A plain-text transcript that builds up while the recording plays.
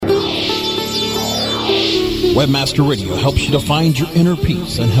Webmaster Radio helps you to find your inner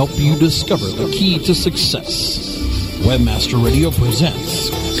peace and help you discover the key to success. Webmaster Radio presents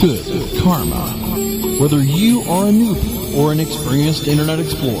Good Karma. Whether you are a newbie or an experienced Internet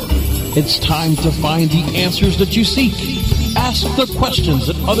Explorer, it's time to find the answers that you seek. Ask the questions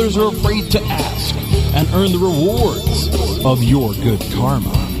that others are afraid to ask and earn the rewards of your good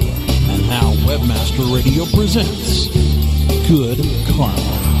karma. And now Webmaster Radio presents Good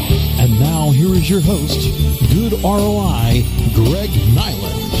Karma. And now here is your host, Good ROI, Greg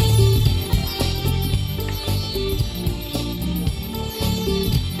Nyland.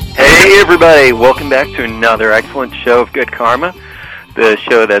 Hey everybody, welcome back to another excellent show of Good Karma, the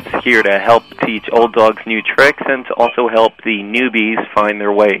show that's here to help teach old dogs new tricks and to also help the newbies find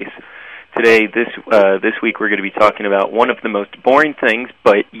their ways. Today, this week, we're going to be talking about one of the most boring things,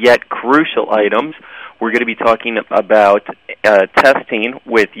 but yet crucial items. We're going to be talking about testing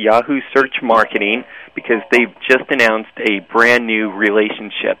with Yahoo Search Marketing because they've just announced a brand new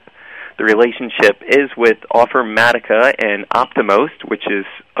relationship. The relationship is with Offermatica and Optimost, which is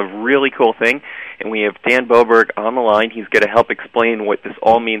a really cool thing. And we have Dan Boberg on the line. He's going to help explain what this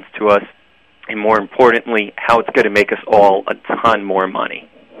all means to us and, more importantly, how it's going to make us all a ton more money.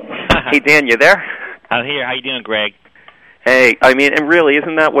 Hey, Dan, you there? I'm here. How you doing, Greg? Hey, I mean, and really,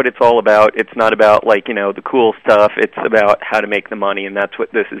 isn't that what it's all about? It's not about, like, you know, the cool stuff. It's about how to make the money, and that's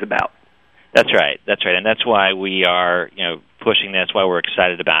what this is about. That's right. And that's why we are, pushing this, why we're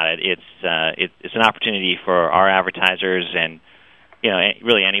excited about it. It's an opportunity for our advertisers and,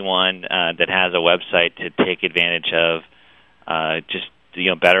 really anyone that has a website to take advantage of just,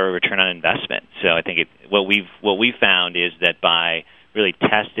 better return on investment. So I think what we've found is that by really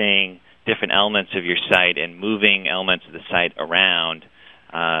testing different elements of your site and moving elements of the site around,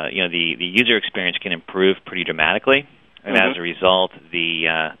 the user experience can improve pretty dramatically, and as a result,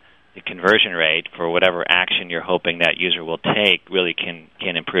 the conversion rate for whatever action you're hoping that user will take really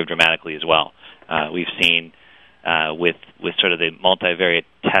can improve dramatically as well. We've seen with sort of the multivariate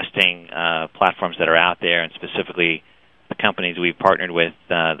testing platforms that are out there, and specifically the companies we've partnered with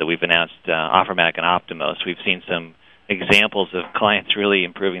that we've announced, Offermatica and Optimost, we've seen some examples of clients really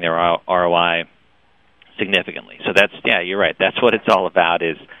improving their ROI significantly. So you're right. That's what it's all about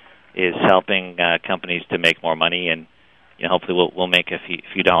is helping companies to make more money, and hopefully we'll make a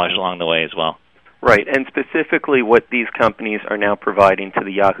few dollars along the way as well. Right, and specifically what these companies are now providing to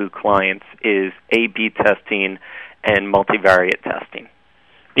the Yahoo clients is A/B testing and multivariate testing.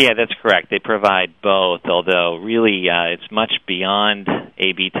 Yeah, that's correct. They provide both, although really it's much beyond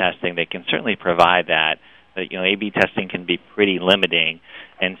A/B testing. They can certainly provide that. But, A/B testing can be pretty limiting,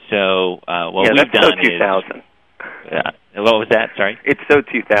 and so what we've done is... 2000. What was that? Sorry? It's so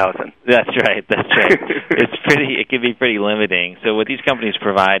 2000. That's right. It can be pretty limiting. So what these companies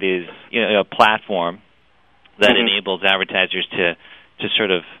provide is a platform that enables advertisers to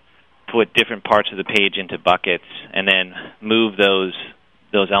sort of put different parts of the page into buckets and then move those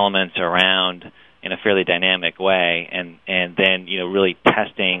elements around in a fairly dynamic way, and then really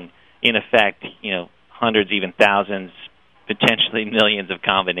testing in effect hundreds, even thousands, potentially millions of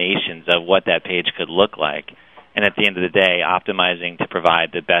combinations of what that page could look like. And at the end of the day, optimizing to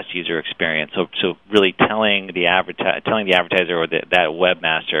provide the best user experience. So really telling the advertiser or that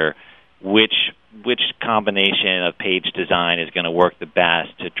webmaster which combination of page design is going to work the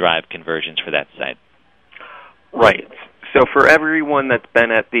best to drive conversions for that site. Right. So for everyone that's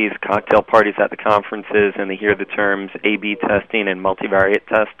been at these cocktail parties at the conferences and they hear the terms A/B testing and multivariate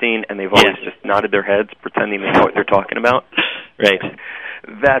testing, and they've always just nodded their heads pretending they know what they're talking about. Right.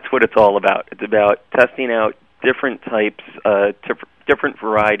 That's what it's all about. It's about testing out different types, different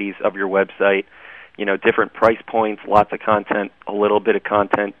varieties of your website, different price points, lots of content, a little bit of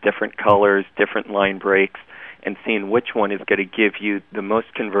content, different colors, different line breaks, and seeing which one is going to give you the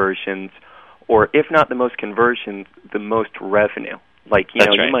most conversions, or if not the most conversions, the most revenue. Like, That's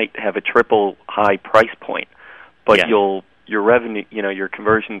right. You might have a triple high price point, but your revenue, your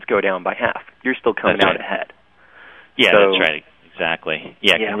conversions go down by half. You're still coming out ahead. Yeah, that's right. Exactly.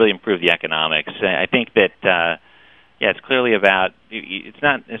 Yeah, it can really improve the economics. I think that it's clearly about. It's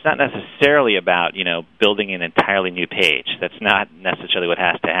not necessarily about building an entirely new page. That's not necessarily what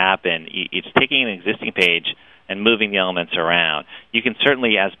has to happen. It's taking an existing page and moving the elements around. You can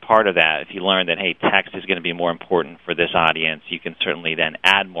certainly, as part of that, if you learn that text is going to be more important for this audience, you can certainly then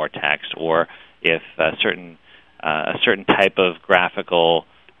add more text. Or if a certain type of graphics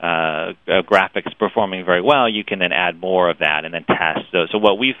performing very well, you can then add more of that and then test. So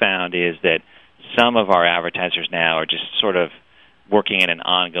what we found is that some of our advertisers now are just sort of working in an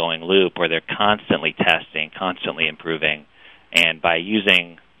ongoing loop where they're constantly testing, constantly improving, and by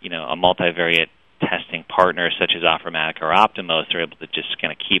using a multivariate testing partners such as Offermatic or Optimos are able to just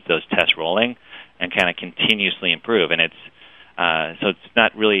kind of keep those tests rolling and kind of continuously improve. And so it's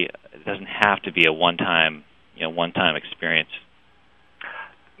not really, it doesn't have to be a one-time experience.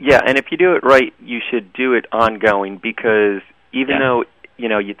 Yeah, and if you do it right, you should do it ongoing, because even though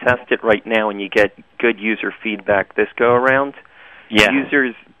you test it right now and you get good user feedback this go around,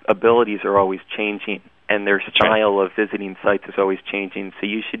 users' abilities are always changing, and their style of visiting sites is always changing. So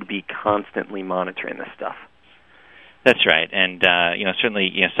you should be constantly monitoring this stuff. That's right, and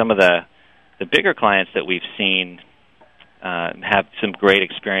certainly some of the bigger clients that we've seen have some great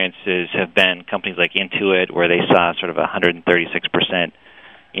experiences have been companies like Intuit, where they saw sort of a 136%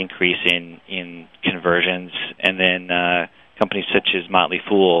 increase in conversions, and then companies such as Motley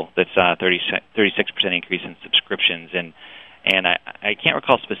Fool that saw a 36% increase in subscriptions. And I can't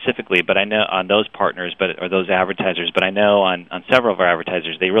recall specifically, but I know on those partners, or those advertisers, but I know on several of our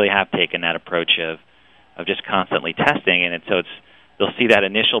advertisers, they really have taken that approach of just constantly testing, and so they'll see that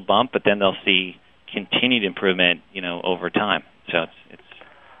initial bump, but then they'll see continued improvement, over time. So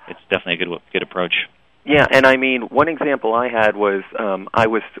it's definitely a good approach. Yeah, and I mean, one example I had was I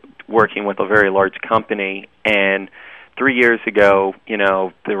was working with a very large company, and 3 years ago,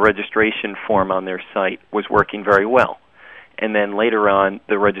 the registration form on their site was working very well. And then later on,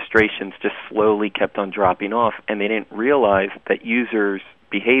 the registrations just slowly kept on dropping off, and they didn't realize that users'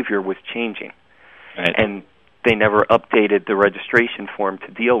 behavior was changing. Right. And they never updated the registration form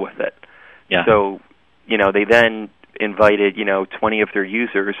to deal with it. Yeah. So, they then invited, 20 of their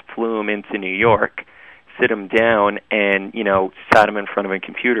users, flew them into New York, sit them down, and, sat them in front of a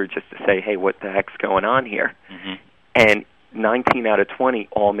computer just to say, hey, what the heck's going on here? Mm-hmm. And 19 out of 20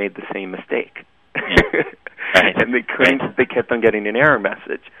 all made the same mistake. Yeah. Right. And they kept on getting an error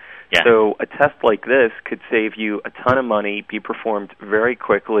message. Yeah. So a test like this could save you a ton of money, be performed very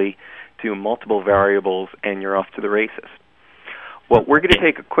quickly, do multiple variables, and you're off to the races. Well, we're going to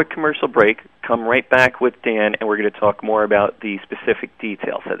take a quick commercial break, come right back with Dan, and we're going to talk more about the specific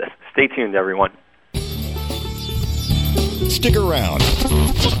details of this. Stay tuned, everyone. Stick around.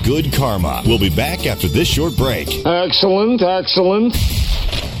 Good Karma. We'll be back after this short break. Excellent.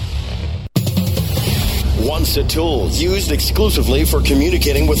 Once a tool used exclusively for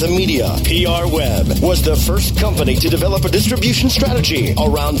communicating with the media, PRWeb was the first company to develop a distribution strategy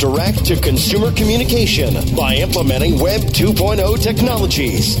around direct-to-consumer communication by implementing Web 2.0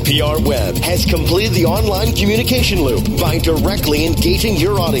 technologies. PRWeb has completed the online communication loop by directly engaging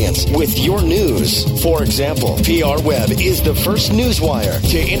your audience with your news. For example, PRWeb is the first newswire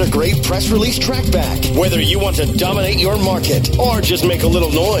to integrate press release trackback. Whether you want to dominate your market or just make a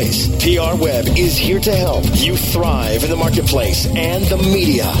little noise, PRWeb is here to help you thrive in the marketplace and the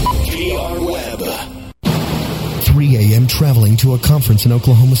media. PRWeb. 3 a.m. traveling to a conference in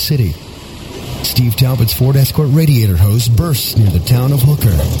Oklahoma City. Steve Talbot's Ford Escort radiator hose bursts near the town of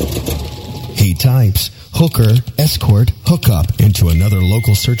Hooker. He types Hooker, Escort, Hookup into another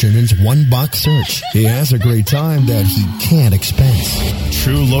local search engine's one-box search. He has a great time that he can't expense.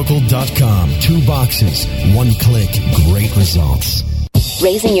 TrueLocal.com. 2 boxes, 1 click, great results.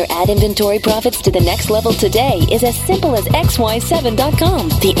 Raising your ad inventory profits to the next level today is as simple as XY7.com,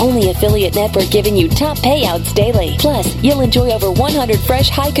 the only affiliate network giving you top payouts daily. Plus, you'll enjoy over 100 fresh,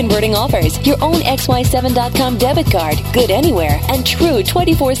 high-converting offers, your own XY7.com debit card, good anywhere, and true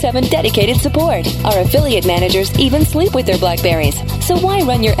 24/7 dedicated support. Our affiliate managers even sleep with their BlackBerries. So why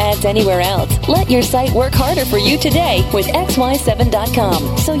run your ads anywhere else? Let your site work harder for you today with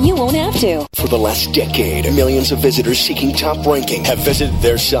XY7.com, so you won't have to. For the last decade, millions of visitors seeking top ranking have visited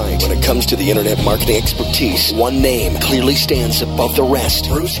their site. When it comes to the internet marketing expertise, one name clearly stands above the rest.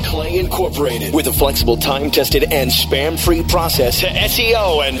 Bruce Clay Incorporated. With a flexible, time-tested, and spam-free process to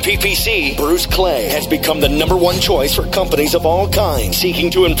SEO and PPC, Bruce Clay has become the #1 choice for companies of all kinds seeking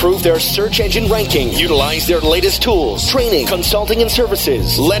to improve their search engine ranking. Utilize their latest tools, training, consulting, and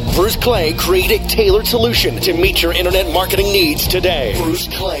services. Let Bruce Clay create a tailored solution to meet your internet marketing needs today. Bruce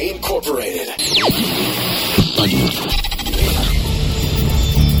Clay Incorporated.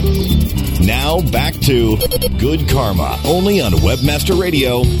 Now back to Good Karma, only on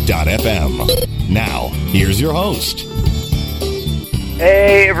WebmasterRadio.fm. Now, here's your host.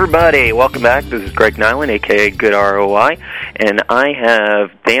 Hey, everybody. Welcome back. This is Greg Nyland, a.k.a. Good ROI, and I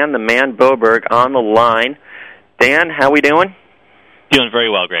have Dan the Man Boberg on the line. Dan, how we doing? Doing very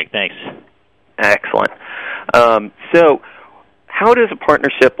well, Greg. Thanks. Excellent. So, how does a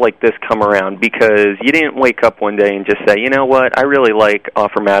partnership like this come around? Because you didn't wake up one day and just say, you know what, I really like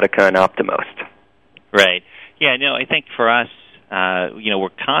Offermatica and Optimos. Right. Yeah, no, I think for us, we're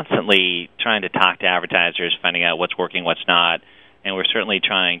constantly trying to talk to advertisers, finding out what's working, what's not. and we're certainly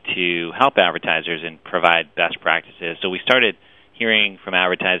trying to help advertisers and provide best practices. So we started hearing from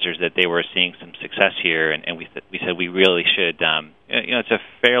advertisers that they were seeing some success here, and we said we really should. It's a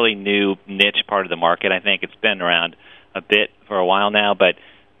fairly new niche part of the market. I think it's been around a bit for a while now, but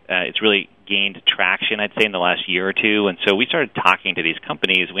it's really gained traction, I'd say, in the last year or two. And so we started talking to these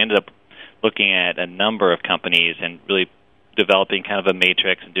companies. We ended up looking at a number of companies and really developing kind of a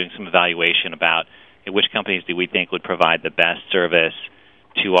matrix and doing some evaluation about which companies do we think would provide the best service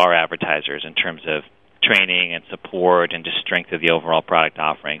to our advertisers in terms of training and support and just strength of the overall product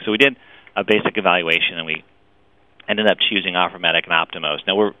offering. So we did a basic evaluation, and we ended up choosing Offermatic and Optimos.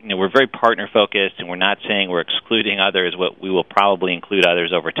 Now we're very partner focused, and we're not saying we're excluding others. What we will probably include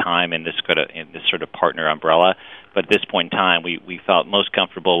others over time in this sort of partner umbrella. But at this point in time, we felt most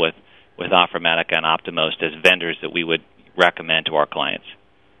comfortable with Offermatic and Optimos as vendors that we would recommend to our clients.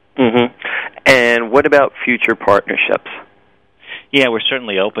 Mm-hmm. And what about future partnerships? Yeah, we're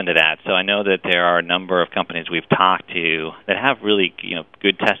certainly open to that. So I know that there are a number of companies we've talked to that have really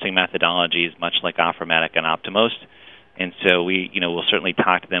good testing methodologies, much like Offermatic and Optimos. And so we'll certainly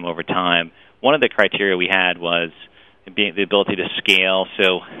talk to them over time. One of the criteria we had was the ability to scale.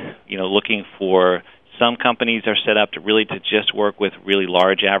 So, looking for some companies are set up to just work with really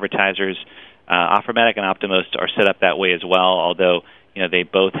large advertisers. Offermatic and Optimos are set up that way as well, although they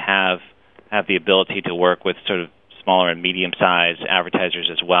both have the ability to work with sort of smaller and medium-sized advertisers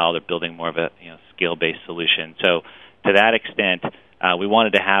as well. They're building more of a scale-based solution. So to that extent, we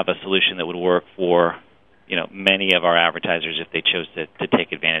wanted to have a solution that would work for many of our advertisers if they chose to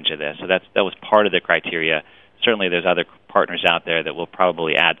take advantage of this. So that was part of the criteria. Certainly there's other partners out there that we'll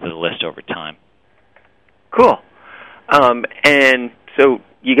probably add to the list over time. Cool. And so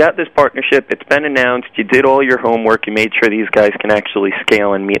you got this partnership. It's been announced. You did all your homework. You made sure these guys can actually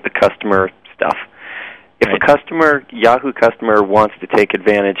scale and meet the customer stuff. If a Yahoo customer wants to take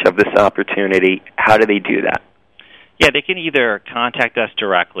advantage of this opportunity, how do they do that? Yeah, they can either contact us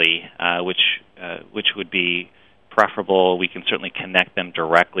directly, which would be preferable. We can certainly connect them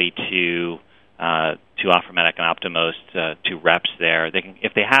directly to Offermatic and Optimos, to reps there. They can,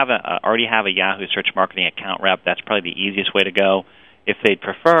 if they already have a Yahoo Search Marketing account rep, that's probably the easiest way to go. If they'd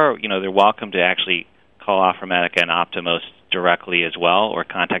prefer, they're welcome to actually call Offermatic and Optimos directly as well, or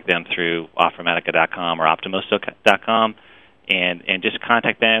contact them through Offermatica.com or Optimos.com, and just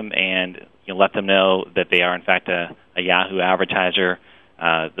contact them and let them know that they are in fact a Yahoo advertiser.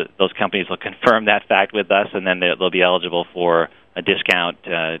 Those companies will confirm that fact with us, and then they'll be eligible for a discount,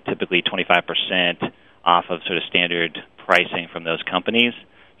 typically 25% off of sort of standard pricing from those companies,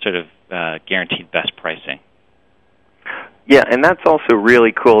 sort of guaranteed best pricing. Yeah, and that's also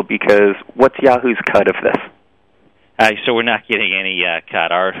really cool because what's Yahoo's cut of this? So we're not getting any cut.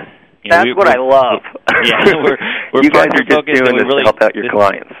 That's what I love. Yeah, we're you guys are just doing this to help out your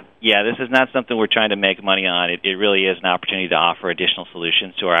clients. Yeah, this is not something we're trying to make money on. It really is an opportunity to offer additional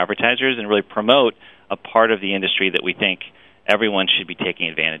solutions to our advertisers and really promote a part of the industry that we think everyone should be taking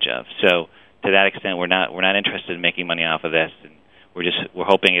advantage of. So to that extent, we're not interested in making money off of this. And we're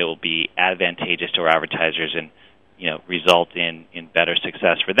hoping it will be advantageous to our advertisers and result in better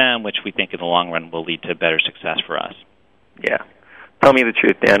success for them, which we think in the long run will lead to better success for us. Yeah. Tell me the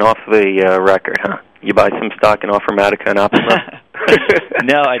truth, Dan, off the record, huh? You buy some stock in Offermatica and Optimos?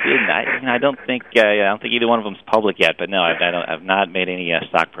 No, I didn't. I don't think either one of them's public yet, but no, I've not made any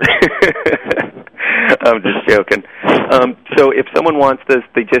stock purchase. I'm just joking. So if someone wants this,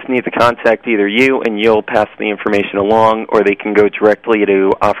 they just need to contact either you and you'll pass the information along, or they can go directly to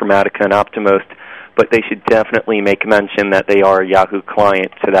Offermatica and Optimos, but they should definitely make mention that they are a Yahoo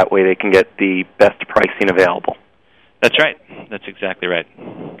client, so that way they can get the best pricing available. That's right. That's exactly right.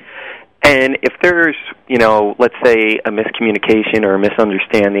 And if there's, let's say a miscommunication or a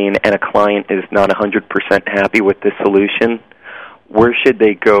misunderstanding and a client is not 100% happy with the solution, where should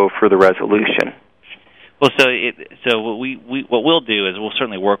they go for the resolution? Well, so what we'll do is we'll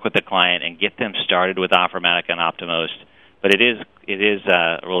certainly work with the client and get them started with Offermatica and Optimos, but it is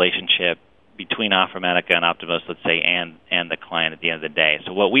a relationship between Offermatica and Optimos, let's say, and the client at the end of the day.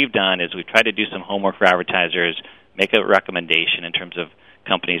 So what we've done is we've tried to do some homework for advertisers, make a recommendation in terms of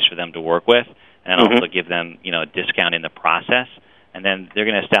companies for them to work with, and also give them a discount in the process, and then they're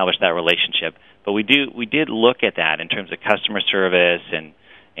going to establish that relationship. But we did look at that in terms of customer service and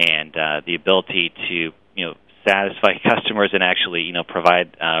the ability to satisfy customers and actually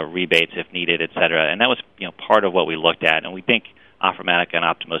provide rebates if needed, et cetera. And that was part of what we looked at, and we think Offermatica and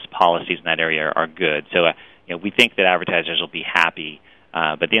Optimos policies in that area are good. So we think that advertisers will be happy.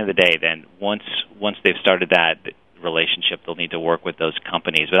 But at the end of the day, then once they've started that relationship, they'll need to work with those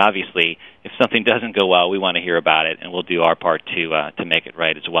companies. But obviously, if something doesn't go well, we want to hear about it, and we'll do our part to make it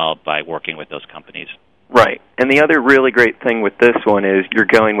right as well by working with those companies. Right. And the other really great thing with this one is you're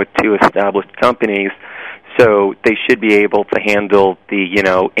going with two established companies, so they should be able to handle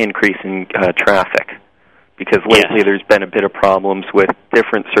the, increase in traffic. Because lately there's been a bit of problems with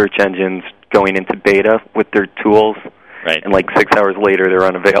different search engines going into beta with their tools, right? And 6 hours later they're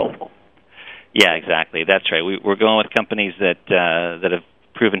unavailable. Yeah, exactly. That's right. We're going with companies that have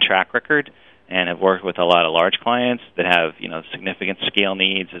proven track record and have worked with a lot of large clients that have significant scale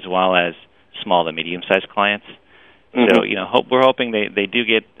needs as well as small to medium-sized clients. Mm-hmm. So we're hoping they do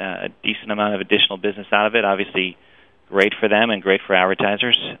get a decent amount of additional business out of it. Obviously, great for them and great for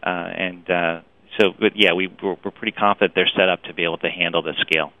advertisers, we're pretty confident they're set up to be able to handle the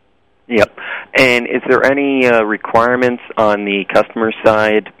scale. Yep. And is there any requirements on the customer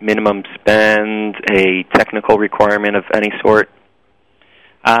side, minimum spend, a technical requirement of any sort?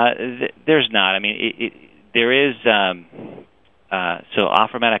 There's not. I mean, there is. So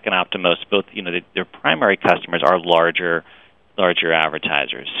Offermatic and Optimos, both, their primary customers are larger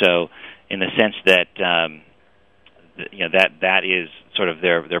advertisers. So in the sense that that is sort of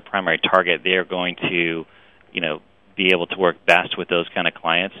their primary target, they're going to, be able to work best with those kind of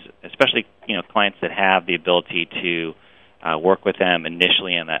clients, especially clients that have the ability to work with them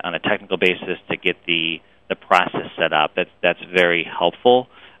initially on a technical basis to get the process set up. That's very helpful.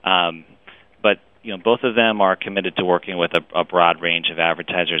 But both of them are committed to working with a broad range of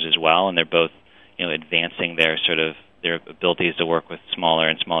advertisers as well, and they're both advancing their abilities to work with smaller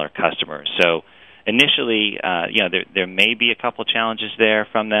and smaller customers. So initially, there may be a couple challenges there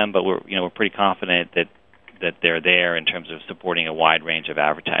from them, but we're pretty confident that they're there in terms of supporting a wide range of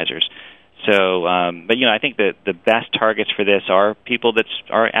advertisers. So, I think that the best targets for this are people that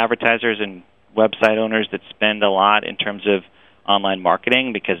are advertisers and website owners that spend a lot in terms of online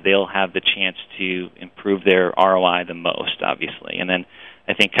marketing, because they'll have the chance to improve their ROI the most, obviously. And then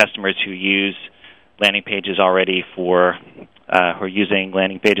I think customers who use landing pages already who are using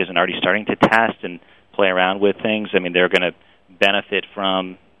landing pages and already starting to test and play around with things, I mean, they're going to benefit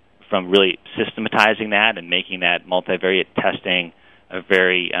from really systematizing that and making that multivariate testing a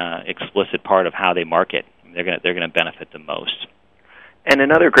very explicit part of how they market. They're going to benefit the most. And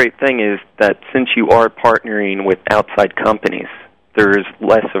another great thing is that since you are partnering with outside companies, there's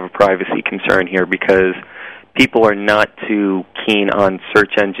less of a privacy concern here, because people are not too keen on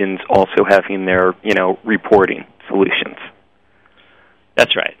search engines also having their, reporting solutions.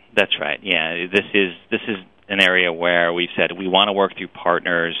 That's right. Yeah, this is an area where we've said we want to work through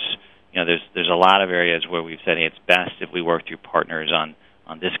partners. There's a lot of areas where we've said, hey, it's best if we work through partners on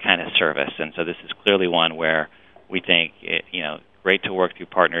this kind of service, and so this is clearly one where we think great to work through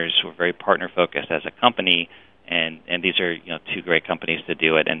partners. We're very partner-focused as a company, and these are two great companies to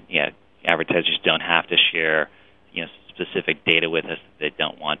do it. And advertisers don't have to share specific data with us that they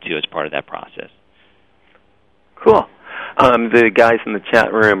don't want to as part of that process. Cool. The guys in the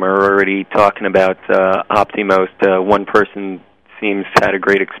chat room are already talking about Optimos. One person seems to have had a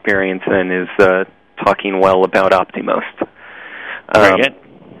great experience and is talking well about Optimos. Very good.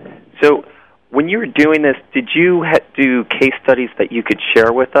 So, when you were doing this, did you do case studies that you could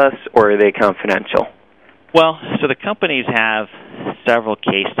share with us, or are they confidential? Well, so the companies have several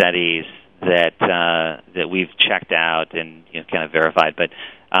case studies that we've checked out and kind of verified. But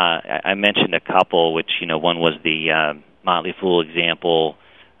I mentioned a couple, which one was the Motley Fool example,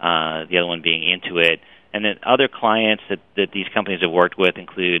 the other one being Intuit, and then other clients that these companies have worked with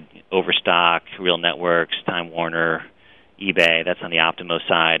include Overstock, Real Networks, Time Warner, eBay. That's on the Optimos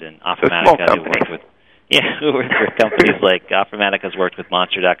side, and Offermatica. They worked with companies like Offermatica has worked with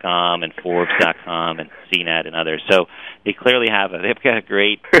Monster.com and Forbes.com and CNET and others. So they clearly they've got a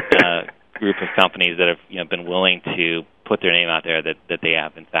great group of companies that have been willing to put their name out there that they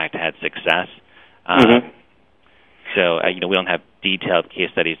have in fact had success. So we don't have detailed case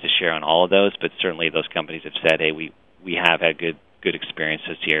studies to share on all of those, but certainly those companies have said, hey, we have had good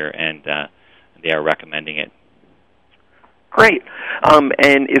experiences here, and they are recommending it. Great.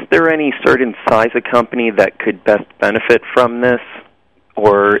 And is there any certain size of company that could best benefit from this,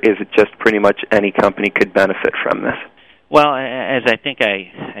 or is it just pretty much any company could benefit from this? Well, as I think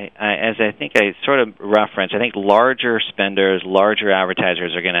I sort of referenced, I think larger spenders, larger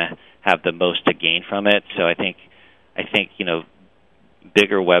advertisers are going to have the most to gain from it. So I think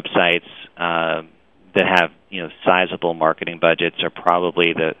bigger websites that have sizable marketing budgets are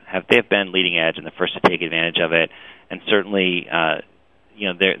probably they've been leading edge and the first to take advantage of it, and certainly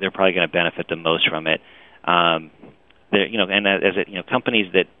they're probably going to benefit the most from it. And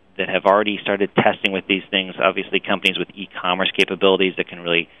companies that have already started testing with these things. Obviously, companies with e-commerce capabilities that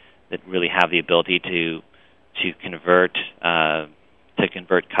really have the ability to convert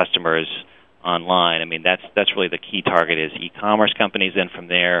customers online. I mean, that's really the key target is e-commerce companies. And from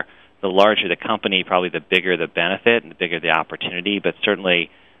there, the larger the company, probably the bigger the benefit and the bigger the opportunity. But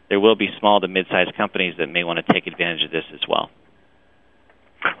certainly, there will be small to mid-sized companies that may want to take advantage of this as well.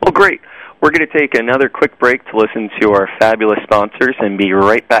 Well, great. We're going to take another quick break to listen to our fabulous sponsors and be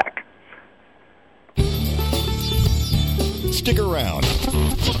right back. Stick around.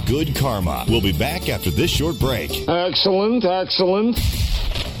 Good Karma. We'll be back after this short break. Excellent.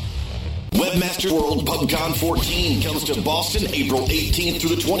 Webmaster World PubCon 14 comes to Boston April 18th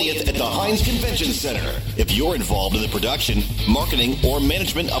through the 20th at the Heinz Convention Center. If you're involved in the production, marketing, or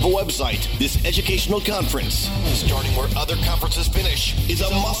management of a website, this educational conference, starting where other conferences finish, is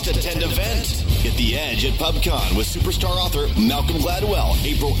a must-attend event. Get the edge at PubCon with superstar author Malcolm Gladwell,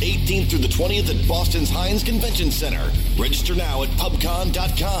 April 18th through the 20th at Boston's Heinz Convention Center. Register now at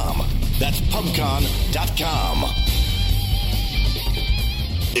pubcon.com. That's pubcon.com.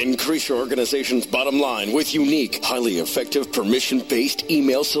 Increase your organization's bottom line with unique, highly effective, permission-based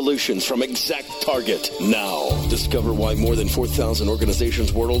email solutions from ExactTarget. Now, discover why more than 4,000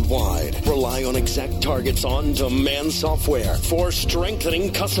 organizations worldwide rely on ExactTarget's on-demand software for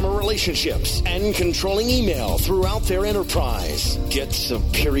strengthening customer relationships and controlling email throughout their enterprise. Get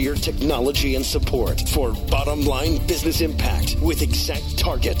superior technology and support for bottom-line business impact with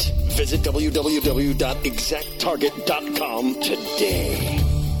ExactTarget. Visit www.exacttarget.com today.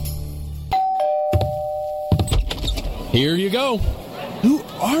 Here you go. Who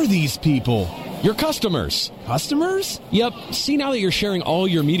are these people? Your customers. Customers? Yep. See, now that you're sharing all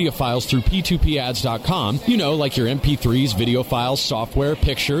your media files through P2Pads.com, you know, like your MP3s, video files, software,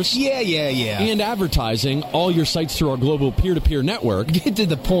 pictures. Yeah. And advertising all your sites through our global peer-to-peer network. Get to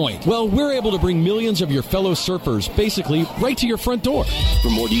the point. Well, we're able to bring millions of your fellow surfers basically right to your front door. For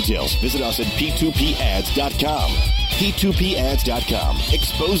more details, visit us at P2Pads.com. P2Pads.com.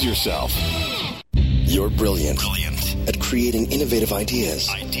 Expose yourself. You're brilliant at creating innovative ideas,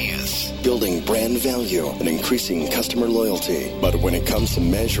 building brand value, and increasing customer loyalty. But when it comes to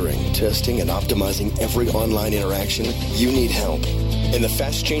measuring, testing, and optimizing every online interaction, you need help. In the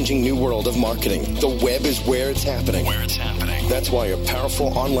fast-changing new world of marketing, the web is where it's happening. That's why a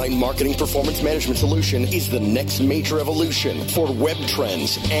powerful online marketing performance management solution is the next major evolution for Web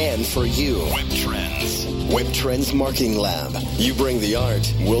Trends and for you. Web Trends Marketing Lab. You bring the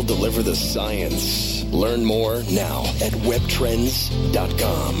art, we'll deliver the science. Learn more now at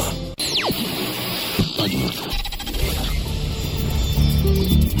webtrends.com.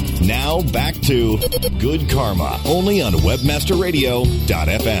 Now back to Good Karma, only on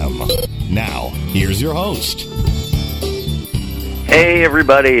webmasterradio.fm. Now, here's your host. Hey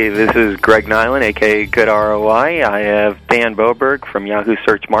everybody, this is Greg Nyland, aka Good ROI. I have Dan Boberg from Yahoo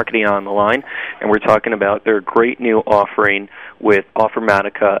Search Marketing on the line, and we're talking about their great new offering with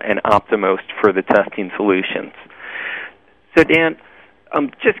Offermatica and Optimost for the testing solutions. So Dan,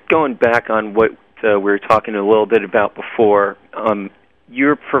 just going back on what we were talking a little bit about before,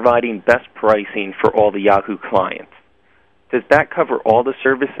 you're providing best pricing for all the Yahoo clients. Does that cover all the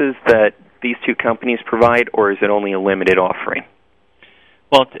services that these two companies provide, or is it only a limited offering?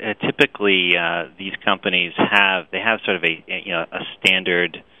 Well, typically these companies have sort of a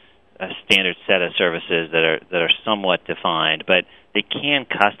standard set of services that are somewhat defined, but they can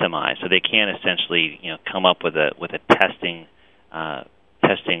customize. So they can essentially come up with a testing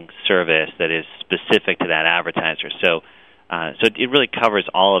service that is specific to that advertiser. So it really covers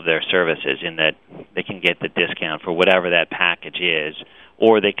all of their services in that they can get the discount for whatever that package is,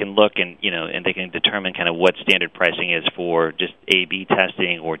 or they can look and they can determine kind of what standard pricing is for just A/B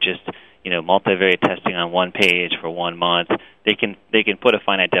testing or just multivariate testing on one page for 1 month. They can put a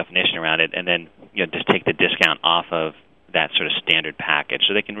finite definition around it and then just take the discount off of that sort of standard package.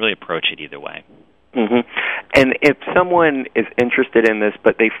 So they can really approach it either way. Mm-hmm. And if someone is interested in this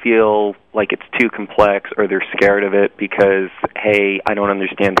but they feel like it's too complex or they're scared of it because, hey, I don't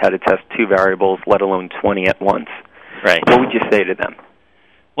understand how to test 2 variables, let alone 20 at once, right? What would you say to them?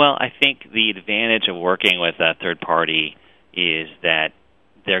 Well, I think the advantage of working with a third party is that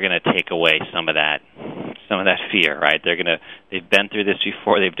they're going to take away some of that fear, right? They've been through this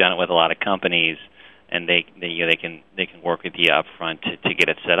before. They've done it with a lot of companies, and they can work with you up front to get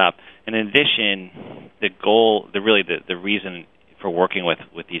it set up. And in addition, the reason for working with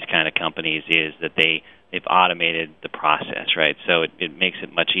these kind of companies is that they've automated the process, right? So it makes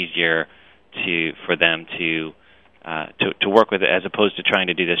it much easier for them to work with it, as opposed to trying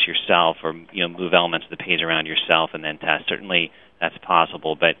to do this yourself or move elements of the page around yourself and then test. Certainly, that's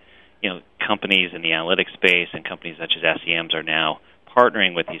possible. But companies in the analytics space and companies such as SEMs are now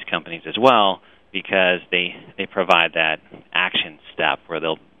partnering with these companies as well, because they provide that action step where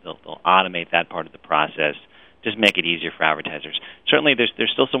they'll automate that part of the process, just make it easier for advertisers. Certainly,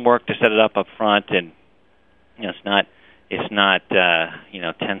 there's still some work to set it up front, and it's not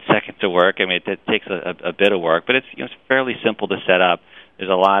 10 seconds of work. I mean, it takes a bit of work, but it's fairly simple to set up.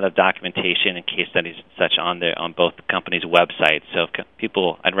 There's a lot of documentation and case studies and such on both the companies' websites. So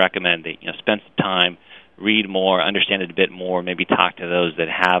people, I'd recommend that spend some time, read more, understand it a bit more, maybe talk to those that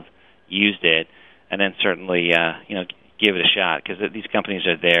have used it, and then certainly give it a shot, because these companies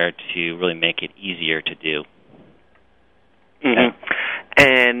are there to really make it easier to do. Mm-hmm.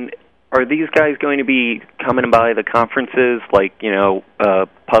 And are these guys going to be coming by the conferences, like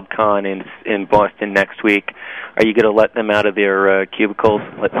PubCon in Boston next week? Are you going to let them out of their cubicles,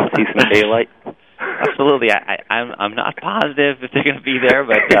 let them see some daylight? Absolutely. I'm not positive if they're going to be there,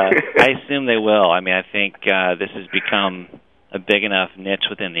 but I assume they will. I mean, I think this has become a big enough niche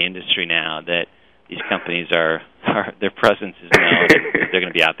within the industry now that these companies their presence is known, and they're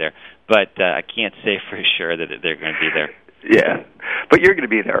going to be out there. But I can't say for sure that they're going to be there. Yeah, but you're going to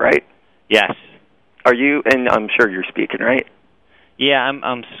be there, right? Yes. Are you? And I'm sure you're speaking, right? Yeah, I'm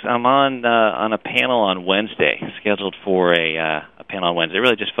on a panel on Wednesday, scheduled for a panel on Wednesday.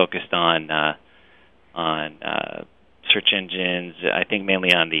 Really just focused on search engines. I think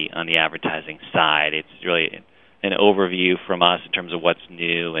mainly on the advertising side. It's really an overview from us in terms of what's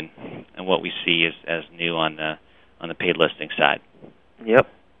new and what we see as new on the paid listing side. Yep.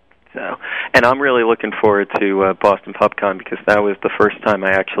 So, and I'm really looking forward to Boston PubCon, because that was the first time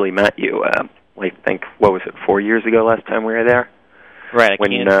I actually met you. I think, what was it, 4 years ago last time we were there? Right. I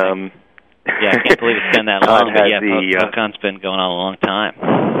can't believe it's been that long. But PubCon's been going on a long time.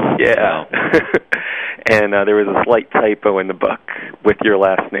 Yeah. So. And there was a slight typo in the book with your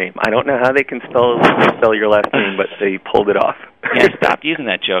last name. I don't know how they can spell your last name, but they pulled it off. Yeah, I stopped using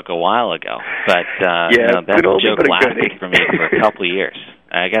that joke a while ago, but that joke lasted for me for a couple of years.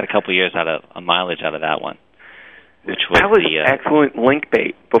 I got a couple of years mileage out of that one. Which was that was excellent link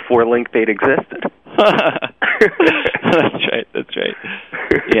bait before link bait existed. That's right.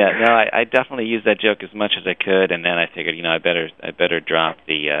 Yeah, no, I definitely used that joke as much as I could, and then I figured, I better drop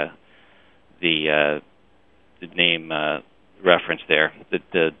the name reference there,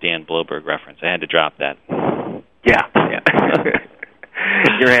 the Dan Bloberg reference. I had to drop that. Yeah.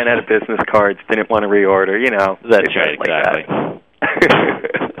 You ran out of business cards, didn't want to reorder, That's right, exactly. That.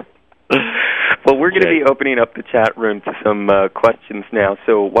 Well, we're going to be opening up the chat room to some questions now.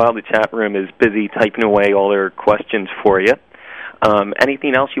 So while the chat room is busy typing away all their questions for you,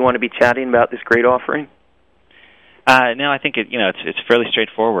 anything else you want to be chatting about this great offering? No, I think it's fairly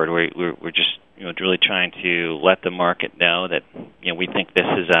straightforward. We're just really trying to let the market know that we think this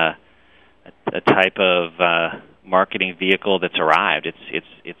is a type of marketing vehicle that's arrived.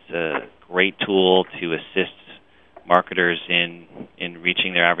 It's a great tool to assist marketers in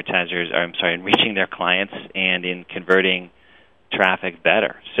reaching their in reaching their clients and in converting traffic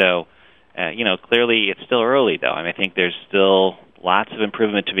better. So, clearly it's still early, though. I think there's still lots of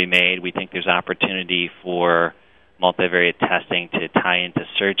improvement to be made. We think there's opportunity for multivariate testing to tie into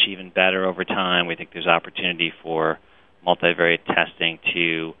search even better over time. We think there's opportunity for multivariate testing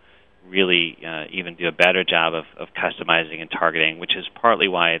to really even do a better job of customizing and targeting, which is partly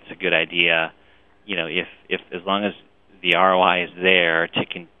why it's a good idea, if as long as the ROI is there to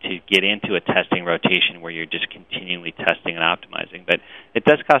get into a testing rotation where you're just continually testing and optimizing. But it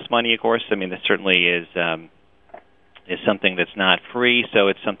does cost money, of course. This certainly is something that's not free, so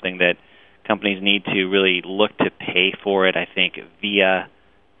it's something that companies need to really look to pay for it, I think, via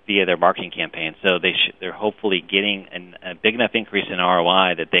their marketing campaign. So they're hopefully getting a big enough increase in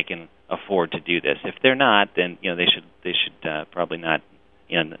ROI that they can afford to do this. If they're not, then they should probably not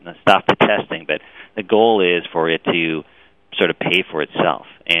stop the testing. But the goal is for it to sort of pay for itself.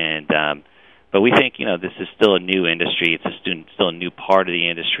 And but we think this is still a new industry. It's still a new part of the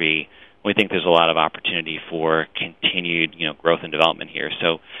industry. We think there's a lot of opportunity for continued growth and development here.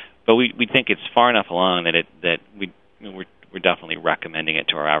 So, but we think it's far enough along that we're definitely recommending it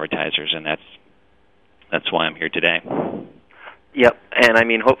to our advertisers, and that's why I'm here today. Yep,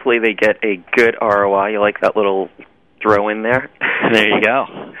 and hopefully they get a good ROI. You like that little throw in there? There you go.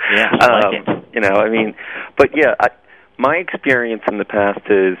 Yeah, I like it. But yeah, my experience in the past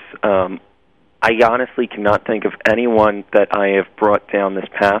is I honestly cannot think of anyone that I have brought down this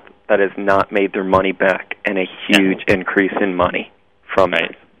path that has not made their money back and a huge increase in money from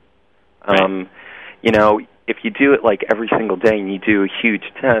it. if you do it like every single day and you do a huge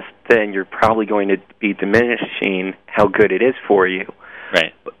test, then you're probably going to be diminishing how good it is for you.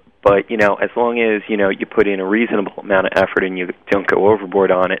 Right. But, as long as, you put in a reasonable amount of effort and you don't go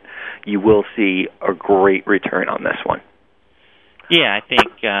overboard on it, you will see a great return on this one. Yeah, I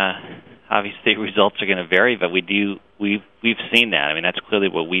think obviously results are going to vary, but we've seen that. I mean, that's clearly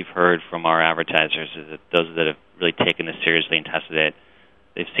what we've heard from our advertisers, is that those that have really taken this seriously and tested it,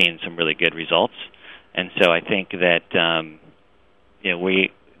 they've seen some really good results. And so I think that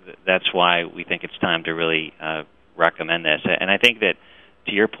that's why we think it's time to really recommend this. And I think that,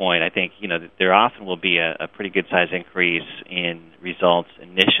 to your point, I think that there often will be a pretty good size increase in results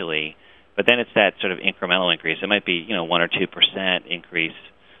initially, but then it's that sort of incremental increase. It might be 1 or 2% increase,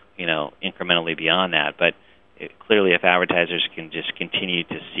 incrementally beyond that. But clearly, if advertisers can just continue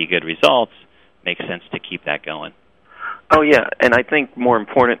to see good results, it makes sense to keep that going. Oh, yeah, and I think more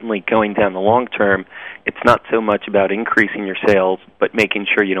importantly, going down the long term, it's not so much about increasing your sales, but making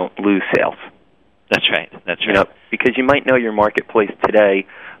sure you don't lose sales. That's right. That's right. Because you might know your marketplace today,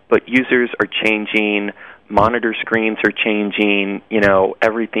 but users are changing, monitor screens are changing,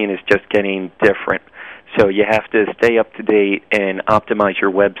 everything is just getting different. So you have to stay up to date and optimize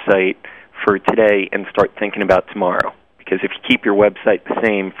your website for today and start thinking about tomorrow. Because if you keep your website the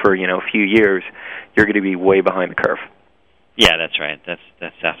same for, a few years, you're going to be way behind the curve. Yeah, that's right.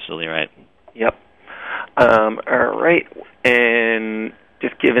 That's absolutely right. Yep. All right. And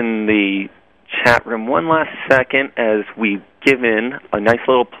just giving the chat room one last second as we've given a nice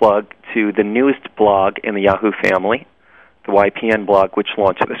little plug to the newest blog in the Yahoo family, the YPN blog, which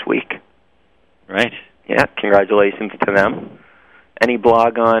launched this week. Right. Yeah, congratulations to them. Any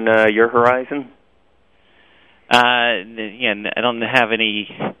blog on your horizon? I don't have any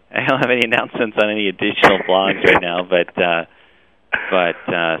announcements on any additional blogs right now, but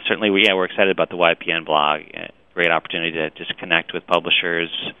certainly we're excited about the YPN blog. Great opportunity to just connect with publishers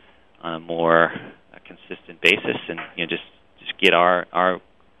on a more consistent basis, and just get our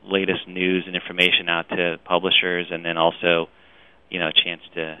latest news and information out to publishers, and then also a chance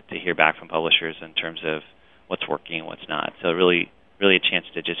to hear back from publishers in terms of what's working and what's not. So really a chance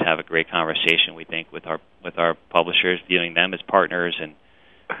to just have a great conversation, we think, with our publishers, viewing them as partners and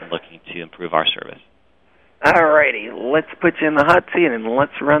looking to improve our service. All righty, let's put you in the hot seat and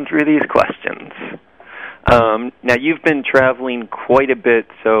let's run through these questions. Now, you've been traveling quite a bit,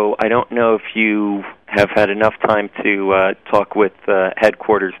 so I don't know if you have had enough time to talk with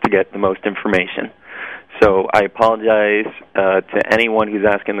headquarters to get the most information. So I apologize to anyone who's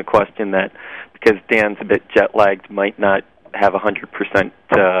asking the question that, because Dan's a bit jet-lagged, might not have 100%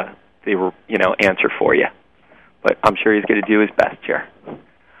 answer for you. But I'm sure he's going to do his best here.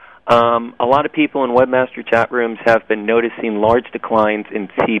 A lot of people in Webmaster chat rooms have been noticing large declines in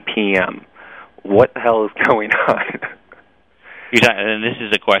CPM. What the hell is going on? And this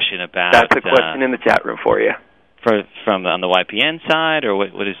is a question about... That's a question in the chat room for you. From on the YPN side, or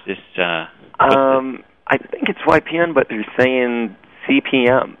what is this? I think it's YPN, but they're saying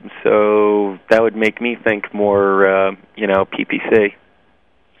CPM, so that would make me think more, PPC.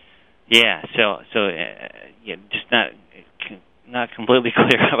 Yeah, so just not completely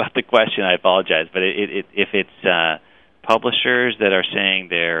clear about the question. I apologize, but if it's publishers that are saying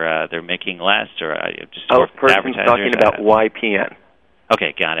they're making less, or just person's talking about YPN.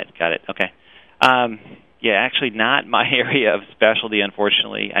 Okay, got it. Okay. Actually not my area of specialty,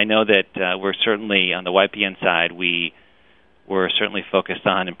 unfortunately. I know that we're certainly, on the YPN side, we're certainly focused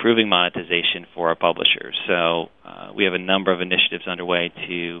on improving monetization for our publishers. So we have a number of initiatives underway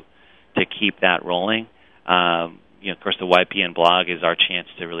to keep that rolling. Of course, the YPN blog is our chance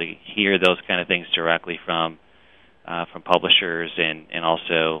to really hear those kind of things directly from publishers, and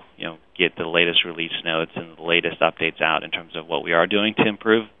also get the latest release notes and the latest updates out in terms of what we are doing to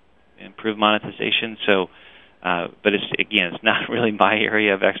improve monetization. So, but it's not really my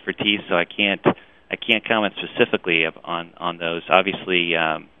area of expertise, so I can't comment specifically on those. Obviously,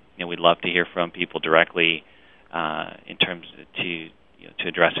 we'd love to hear from people directly in terms to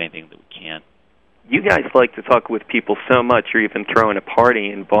address anything that we can. You guys like to talk with people so much, you're even throwing a party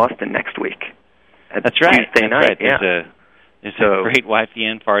in Boston next week. That's right. Tuesday night. Right. There's a great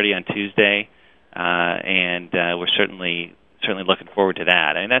YPN party on Tuesday, and we're certainly looking forward to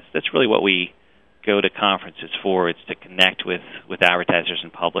that. And that's really what we go to conferences for. It's to connect with advertisers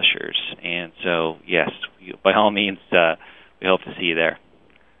and publishers. And so, yes, by all means, we hope to see you there.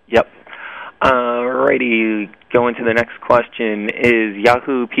 Yep. Alrighty, going to the next question. Is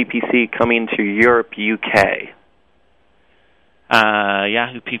Yahoo PPC coming to Europe, UK?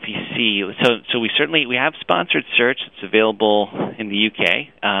 Yahoo PPC. So we have sponsored search. It's available in the UK.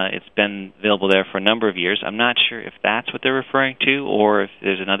 It's been available there for a number of years. I'm not sure if that's what they're referring to or if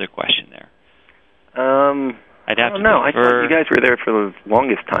there's another question there. I'd have to know. I thought you guys were there for the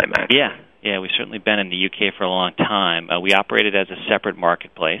longest time, actually. Yeah, we've certainly been in the UK for a long time. We operated as a separate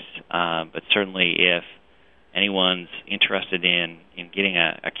marketplace, but certainly if anyone's interested in getting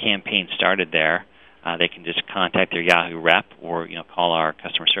a campaign started there, they can just contact their Yahoo rep or call our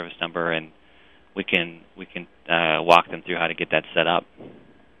customer service number, and we can walk them through how to get that set up.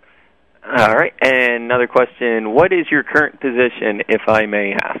 All right. And another question: what is your current position, if I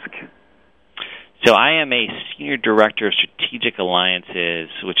may ask? So I am a Senior Director of Strategic Alliances,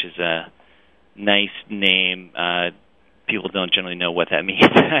 which is a nice name. People don't generally know what that means.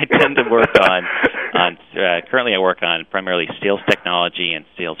 I tend to work currently I work on primarily sales technology and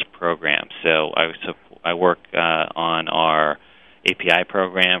sales programs. So I work on our API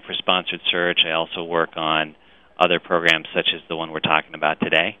program for sponsored search. I also work on other programs such as the one we're talking about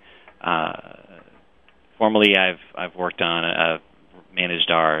today. Formerly, I've worked on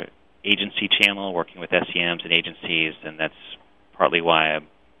managed our agency channel, working with SEMs and agencies, and that's partly why I'm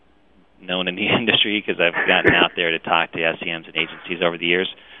known in the industry, because I've gotten out there to talk to SEMs and agencies over the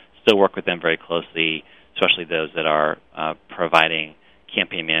years. Still work with them very closely, especially those that are providing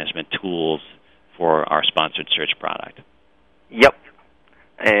campaign management tools for our sponsored search product. Yep,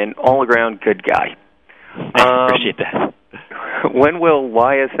 and all-around good guy. I appreciate that. When will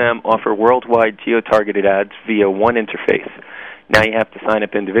YSM offer worldwide geo-targeted ads via one interface? Now you have to sign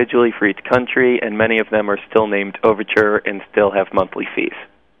up individually for each country, and many of them are still named Overture and still have monthly fees.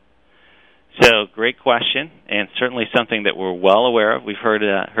 So, great question, and certainly something that we're well aware of. We've heard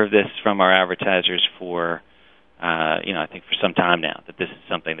this from our advertisers for, I think for some time now, that this is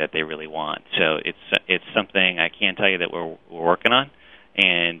something that they really want. So it's something I can tell you that we're working on,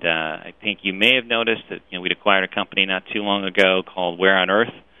 and I think you may have noticed that we'd acquired a company not too long ago called Where on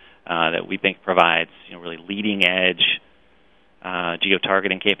Earth that we think provides really leading edge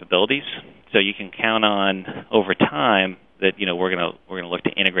geo-targeting capabilities. So you can count on over time that we're going to look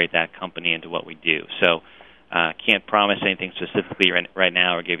to integrate that company into what we do. So can't promise anything specifically right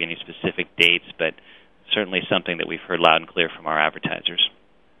now or give you any specific dates, but certainly something that we've heard loud and clear from our advertisers.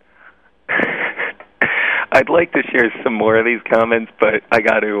 I'd like to share some more of these comments, but I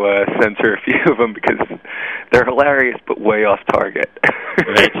got to censor a few of them because they're hilarious but way off target.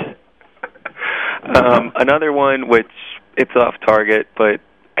 Right. Another one, which it's off target, but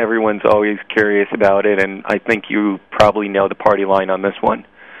everyone's always curious about it, and I think you probably know the party line on this one.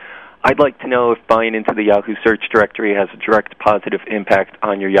 I'd like to know if buying into the Yahoo search directory has a direct positive impact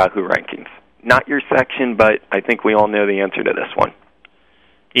on your Yahoo rankings. Not your section, but I think we all know the answer to this one.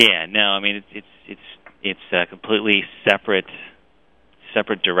 Yeah, no, I mean it's a completely separate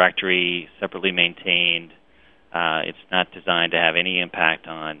directory, separately maintained. It's not designed to have any impact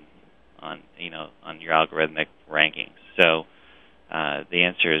on your algorithmic rankings. So the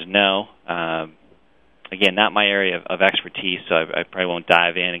answer is no. Again, not my area of expertise, so I probably won't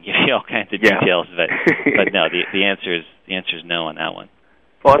dive in and give you all kinds of details. But no, the answer is no on that one.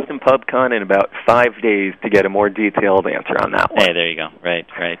 Boston PubCon in about 5 days to get a more detailed answer on that one. Hey, there you go. Right.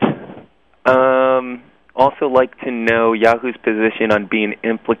 Also like to know Yahoo's position on being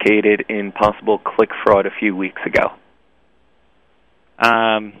implicated in possible click fraud a few weeks ago.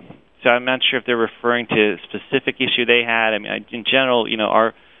 So I'm not sure if they're referring to a specific issue they had. I mean, in general,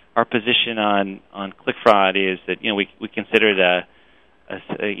 our position on click fraud is that we consider it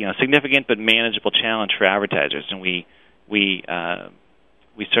a significant but manageable challenge for advertisers, and we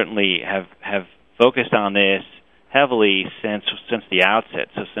certainly have focused on this heavily since the outset.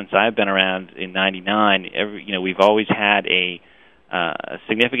 So since I've been around in '99, we've always had a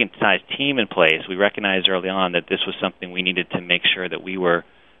significant sized team in place. We recognized early on that this was something we needed to make sure that we were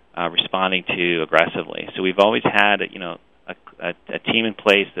responding to aggressively. So we've always had a team in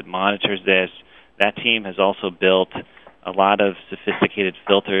place that monitors this. That team has also built a lot of sophisticated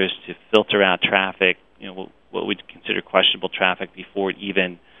filters to filter out traffic, what we'd consider questionable traffic before it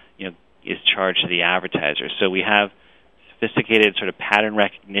even is charged to the advertiser. So we have sophisticated sort of pattern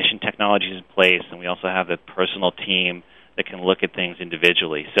recognition technologies in place, and we also have a personal team that can look at things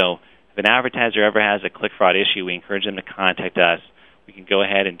individually. So if an advertiser ever has a click fraud issue, we encourage them to contact us. We can go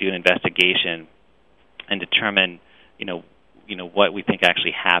ahead and do an investigation and determine, what we think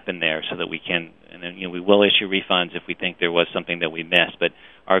actually happened there, so that we can, and then we will issue refunds if we think there was something that we missed. But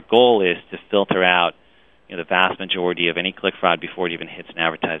our goal is to filter out the vast majority of any click fraud before it even hits an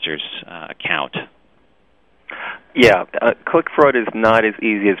advertiser's account. Yeah, click fraud is not as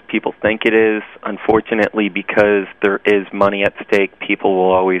easy as people think it is. Unfortunately, because there is money at stake, people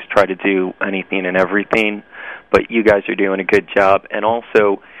will always try to do anything and everything. But you guys are doing a good job. And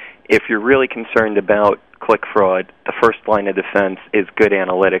also, if you're really concerned about click fraud, the first line of defense is good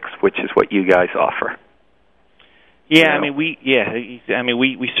analytics, which is what you guys offer. Yeah, we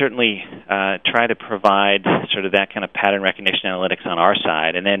certainly try to provide sort of that kind of pattern recognition analytics on our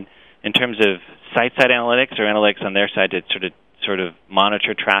side, and then in terms of site-side analytics or analytics on their side to sort of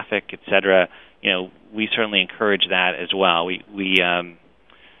monitor traffic, et cetera, we certainly encourage that as well. We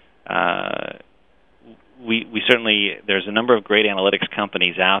certainly, there's a number of great analytics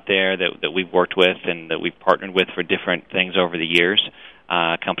companies out there that we've worked with and that we've partnered with for different things over the years.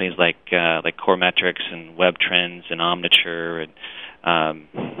 Companies like Coremetrics and Web Trends and Omniture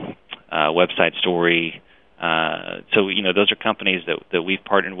and Website Story. So those are companies that we've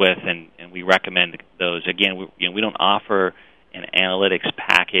partnered with, and we recommend those. Again, we don't offer an analytics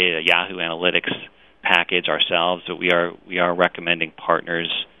package, a Yahoo Analytics package ourselves, but we are recommending partners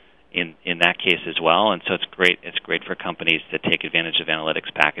in that case as well. And so it's great for companies to take advantage of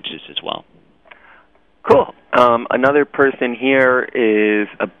analytics packages as well. Cool. Another person here is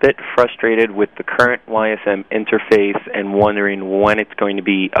a bit frustrated with the current YSM interface and wondering when it's going to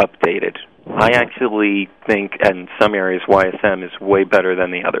be updated. I actually think in some areas YSM is way better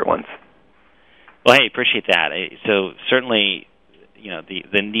than the other ones. Well, hey, appreciate that. So certainly,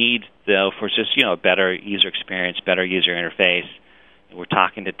 the need, though, for just, a better user experience, better user interface. We're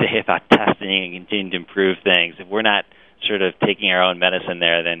talking today about testing and continuing to improve things. If we're not sort of taking our own medicine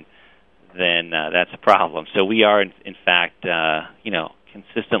there, then that's a problem. So we are, in fact,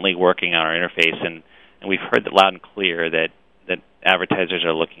 consistently working on our interface, and we've heard that loud and clear that advertisers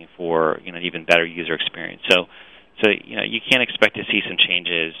are looking for even better user experience. So you can expect to see some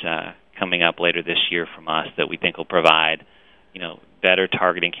changes coming up later this year from us that we think will provide better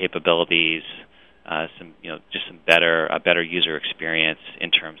targeting capabilities, a better user experience in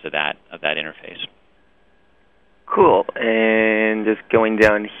terms of that interface. Cool. And just going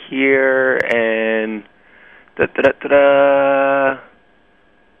down here and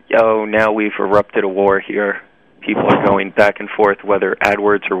now we've erupted a war here. People are going back and forth whether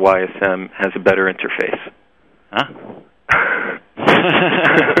AdWords or YSM has a better interface. Huh?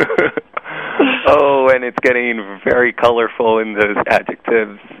 Oh, and it's getting very colorful in those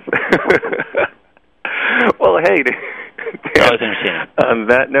adjectives. Well, hey, on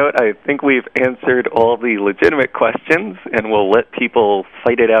that note, I think we've answered all the legitimate questions, and we'll let people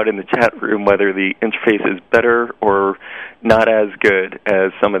fight it out in the chat room whether the interface is better or not as good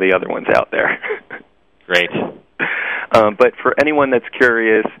as some of the other ones out there. Great. But for anyone that's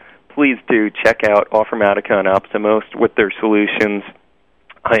curious, please do check out Offermatica and Optimost with their solutions.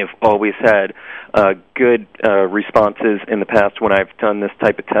 I have always had good responses in the past when I've done this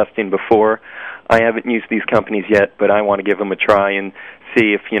type of testing before. I haven't used these companies yet, but I want to give them a try and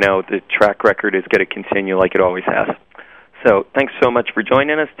see if, the track record is going to continue like it always has. So thanks so much for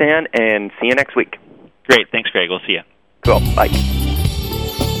joining us, Dan, and see you next week. Great. Thanks, Greg. We'll see you. Cool. Bye.